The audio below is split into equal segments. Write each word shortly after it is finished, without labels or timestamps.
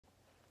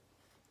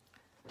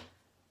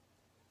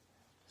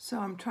So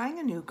I'm trying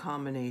a new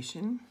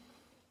combination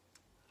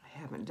I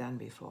haven't done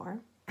before.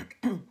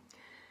 And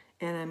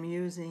I'm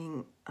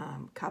using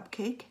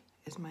Cupcake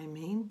as my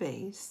main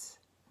base.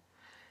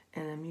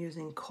 And I'm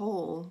using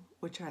Kohl,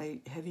 which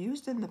I have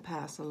used in the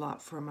past a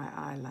lot for my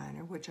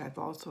eyeliner, which I've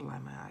also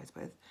lined my eyes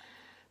with.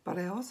 But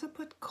I also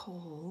put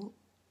Kohl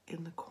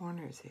in the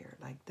corners here,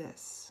 like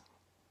this.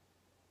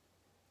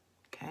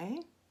 Okay?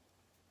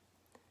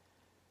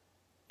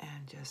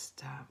 And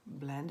just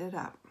blend it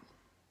up.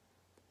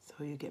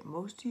 So you get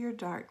most of your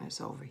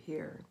darkness over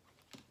here.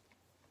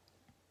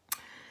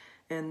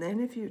 And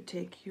then if you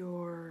take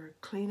your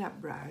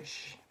cleanup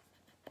brush,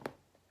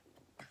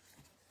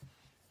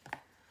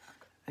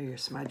 or your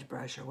smudge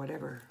brush, or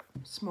whatever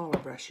smaller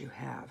brush you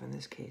have, in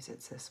this case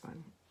it's this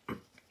one,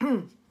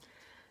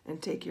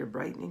 and take your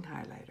brightening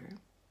highlighter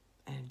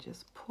and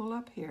just pull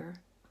up here,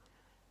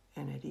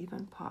 and it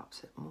even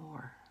pops it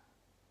more.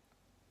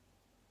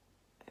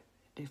 It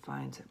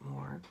defines it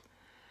more.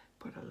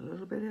 Put a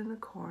little bit in the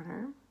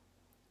corner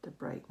to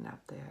brighten up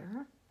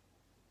there.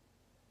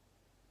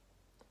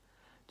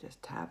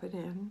 Just tap it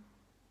in.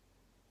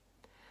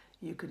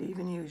 You could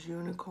even use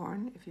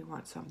Unicorn if you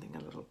want something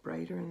a little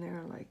brighter in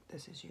there, like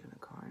this is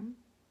Unicorn.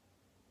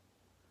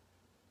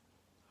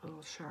 A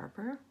little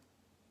sharper.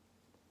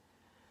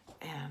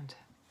 And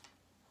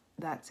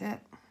that's it.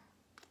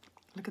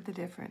 Look at the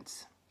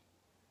difference.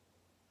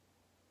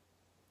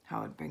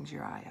 How it brings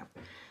your eye up.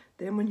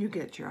 Then when you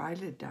get your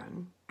eyelid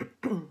done,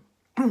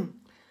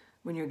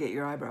 when you get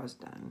your eyebrows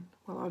done,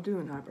 well, I'll do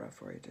an eyebrow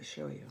for you to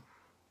show you.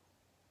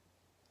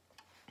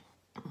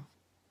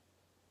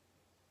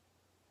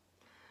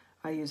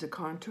 I use a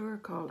contour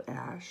called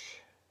Ash.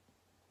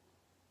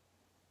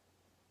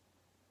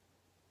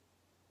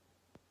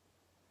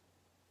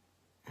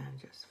 And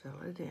just fill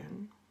it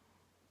in.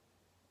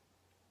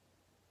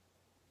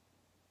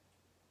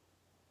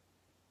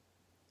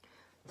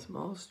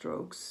 Small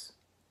strokes.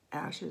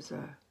 Ash is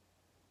a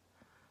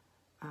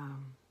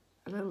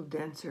little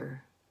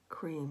denser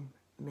cream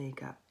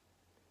makeup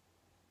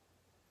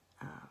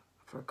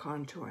for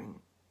contouring,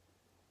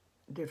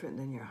 different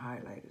than your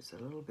highlight. It's a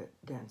little bit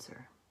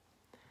denser.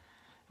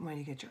 And when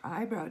you get your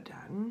eyebrow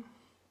done,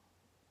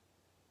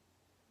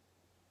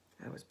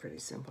 that was pretty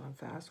simple and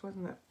fast,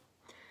 wasn't it?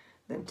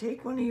 Then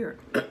take one of your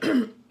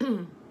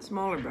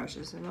smaller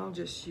brushes, and I'll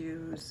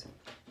use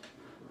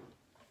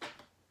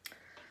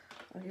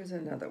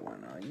another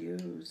one. I'll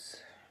use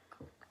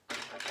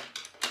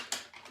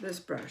this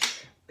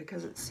brush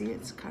because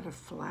it's kind of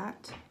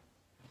flat.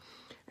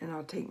 And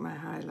I'll take my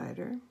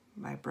highlighter,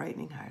 my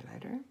brightening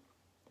highlighter,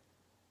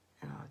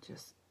 and I'll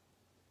just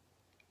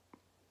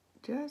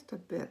a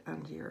bit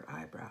under your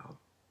eyebrow.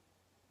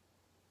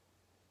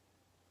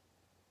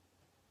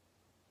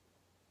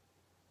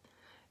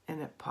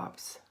 And it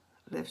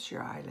lifts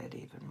your eyelid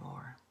even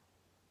more.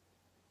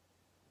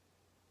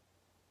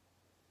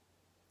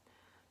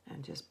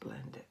 And just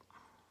blend it.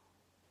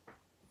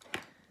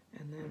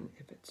 And then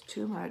if it's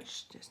too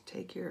much, just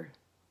take your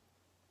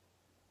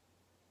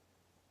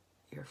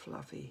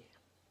fluffy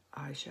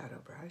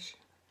eyeshadow brush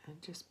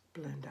and just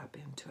blend up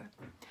into it.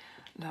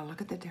 Now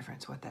look at the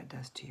difference, what that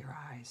does to your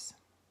eyes.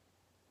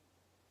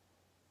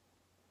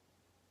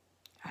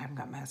 I haven't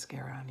got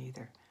mascara on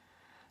either.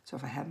 So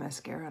if I have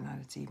mascara on,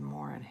 it's even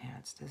more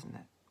enhanced, isn't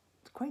it?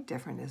 It's quite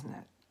different, isn't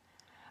it?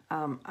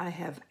 I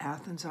have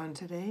Athens on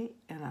today,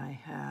 and I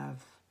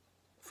have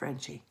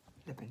Frenchie,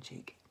 lip and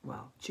cheek.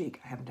 Well, cheek,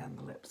 I haven't done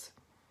the lips.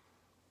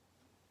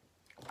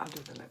 I'll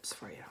do the lips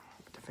for you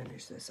to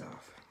finish this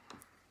off.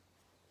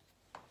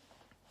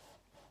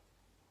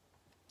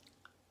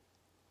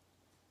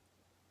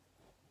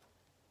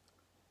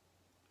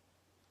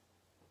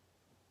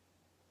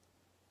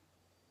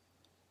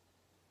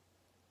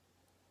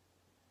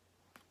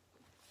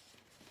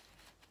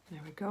 There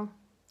we go.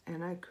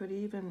 And I could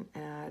even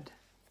add,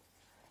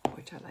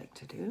 which I like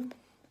to do,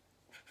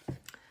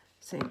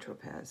 Saint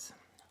Tropez.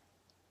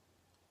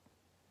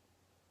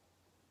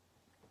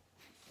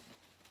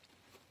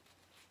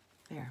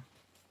 There.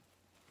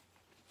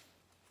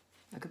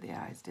 Look at the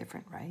eyes,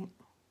 different, right?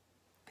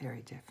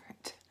 Very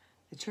different.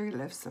 It sure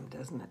lifts them,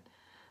 doesn't it?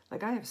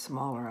 Like I have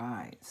smaller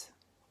eyes,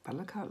 but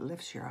look how it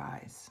lifts your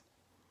eyes.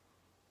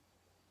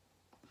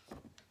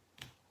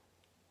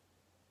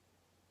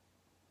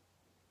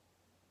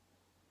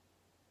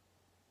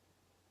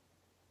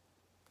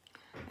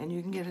 And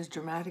you can get as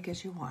dramatic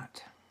as you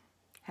want.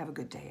 Have a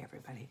good day,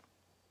 everybody.